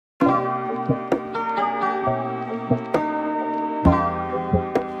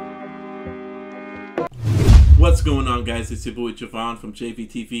What's going on, guys? It's your boy Javon from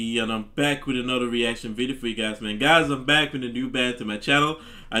JayveeTV, and I'm back with another reaction video for you guys, man. Guys, I'm back with a new band to my channel,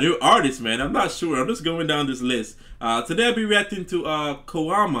 a new artist, man. I'm not sure. I'm just going down this list. Today I'll be reacting to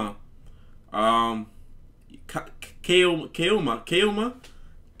Kaoma,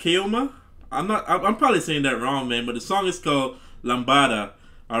 Kaoma. I'm probably saying that wrong, man. But the song is called Lambada.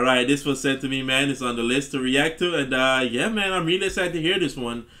 All right, this was sent to me, man. It's on the list to react to, and yeah, man, I'm really excited to hear this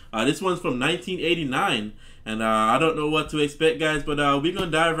one. This one's from 1989, and I don't know what to expect, guys, but we're gonna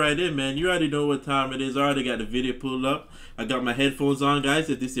dive right in, man. You already know what time it is. I already got the video pulled up. I got my headphones on, guys.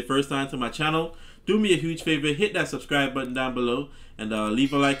 If this is your first time to my channel, do me a huge favor, hit that subscribe button down below, and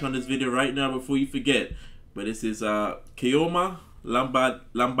leave a like on this video right now before you forget. But this is Kaoma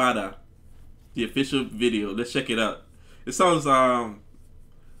Lambada, the official video. Let's check it out. It sounds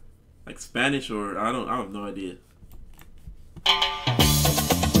like Spanish, or I have no idea.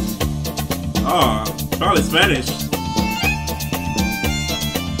 Oh, probably Spanish.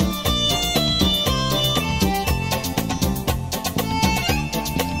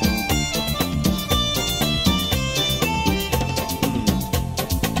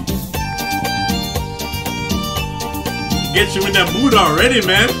 Get you in that mood already,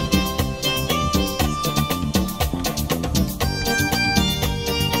 man.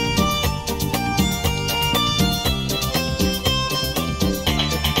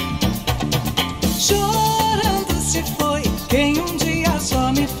 Chorando se foi quem dia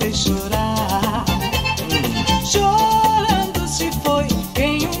só me fez chorar. Chorando se foi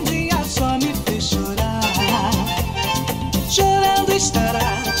quem dia só me fez chorar. Chorando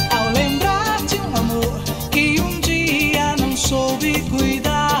estará ao lembrar de amor que dia não soube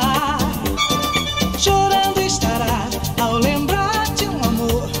cuidar. Chorando estará ao lembrar de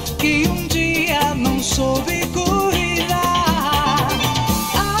amor que dia não soube cuidar.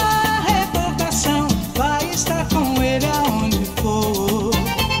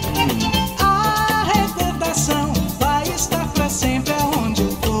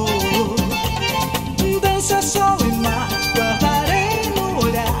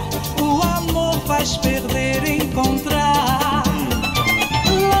 Perder, encontrar.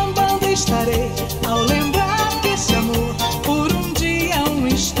 Lambando estarei ao lembrar que esse amor por dia,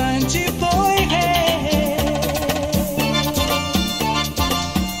 instante foi rei.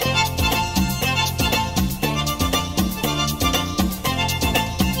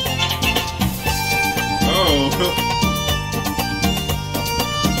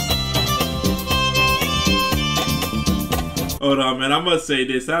 Hold on, man. I must say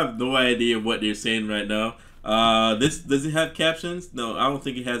this. I have no idea what they're saying right now. This does it have captions? No, I don't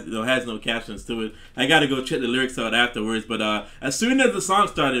think it has. It has no captions to it. I gotta go check the lyrics out afterwards. But as soon as the song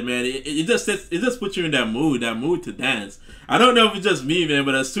started, man, it just puts you in that mood to dance. I don't know if it's just me, man,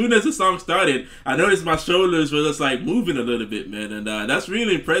 but as soon as the song started, I noticed my shoulders were just like moving a little bit, man, and that's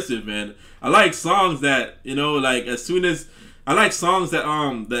really impressive, man. I like songs that, you know, like as soon as I like songs that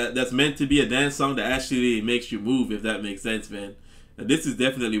that's meant to be a dance song that actually makes you move, if that makes sense, man. And this is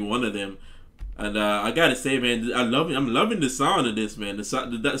definitely one of them. And I gotta say, man, I'm loving the sound of this, man. The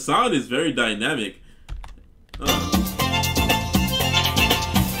sound is very dynamic.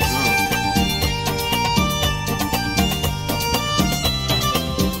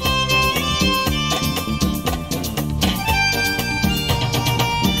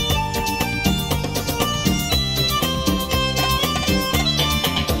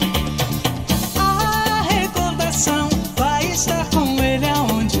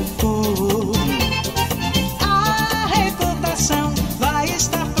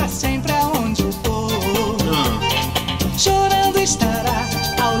 Estará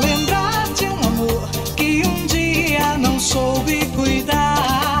ao lembrar de amor que dia não soube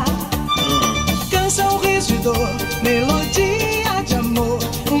cuidar. Canção, riso e dor, melodia de amor,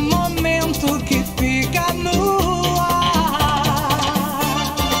 momento que fica no ar.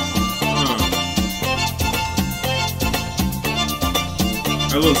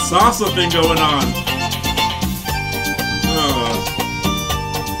 A little salsa thing going on.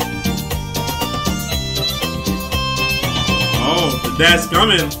 Oh, the dad's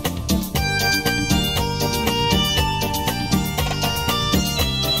coming.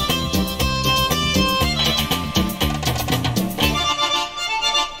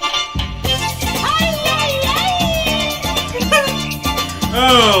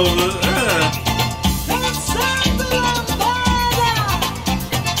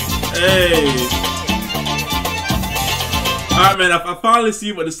 Hey. Alright, man, I finally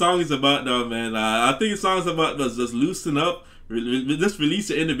see what the song is about now, man. I think the song is about just loosen up, just release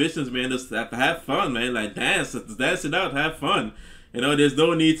your inhibitions, man. Just have fun, man. Like dance it out, have fun. You know, there's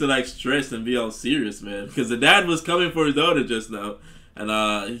no need to like stress and be all serious, man. Because the dad was coming for his daughter just now,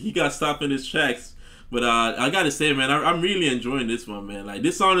 and he got stopped in his tracks. But I gotta say, man, I'm really enjoying this one, man. Like,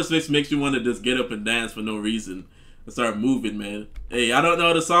 this song just makes you want to just get up and dance for no reason and start moving, man. Hey, I don't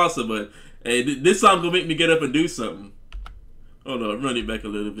know the salsa, but hey, this song gonna make me get up and do something. Hold on, run it back a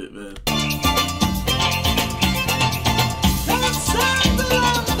little bit, man.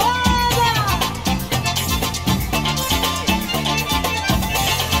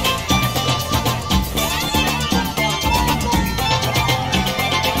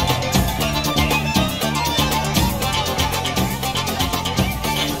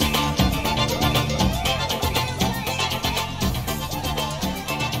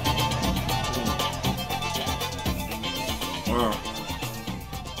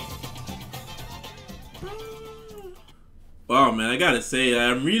 Wow, man, I gotta say,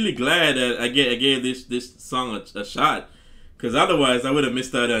 I'm really glad that I gave this song a shot, because otherwise I would have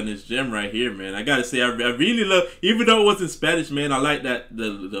missed out on this gem right here, man. I gotta say, I really love, even though it was in Spanish, man, I like that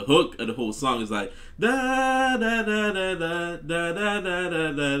the hook of the whole song is like da da da da da da da da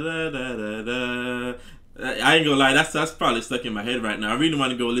da da da da. I ain't gonna lie, that's probably stuck in my head right now. I really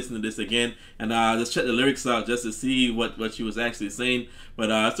want to go listen to this again and just check the lyrics out just to see what she was actually saying. But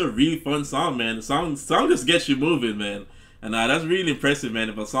it's a really fun song, man. The song just gets you moving, man. And that's really impressive, man.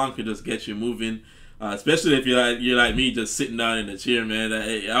 If a song could just get you moving, especially if you're like me, just sitting down in the chair, man.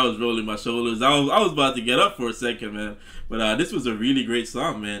 I was rolling my shoulders. I was about to get up for a second, man. But this was a really great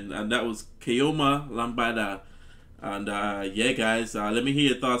song, man. And that was Kaoma Lambada. And yeah, guys, let me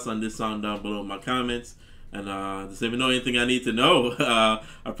hear your thoughts on this song down below in my comments. And just let me know anything I need to know.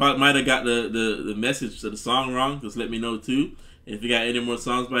 I probably might have got the message to the song wrong. Just let me know too. And if you got any more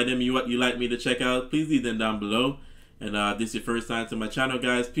songs by them you like me to check out, please leave them down below. And if this is your first time to my channel,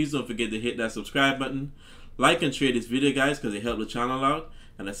 guys, please don't forget to hit that subscribe button. Like and share this video, guys, because it helps the channel out.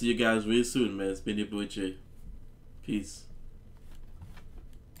 And I'll see you guys real soon, man. It's been your boy Jay. Peace.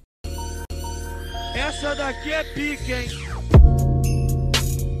 Essa daqui é pica, hein?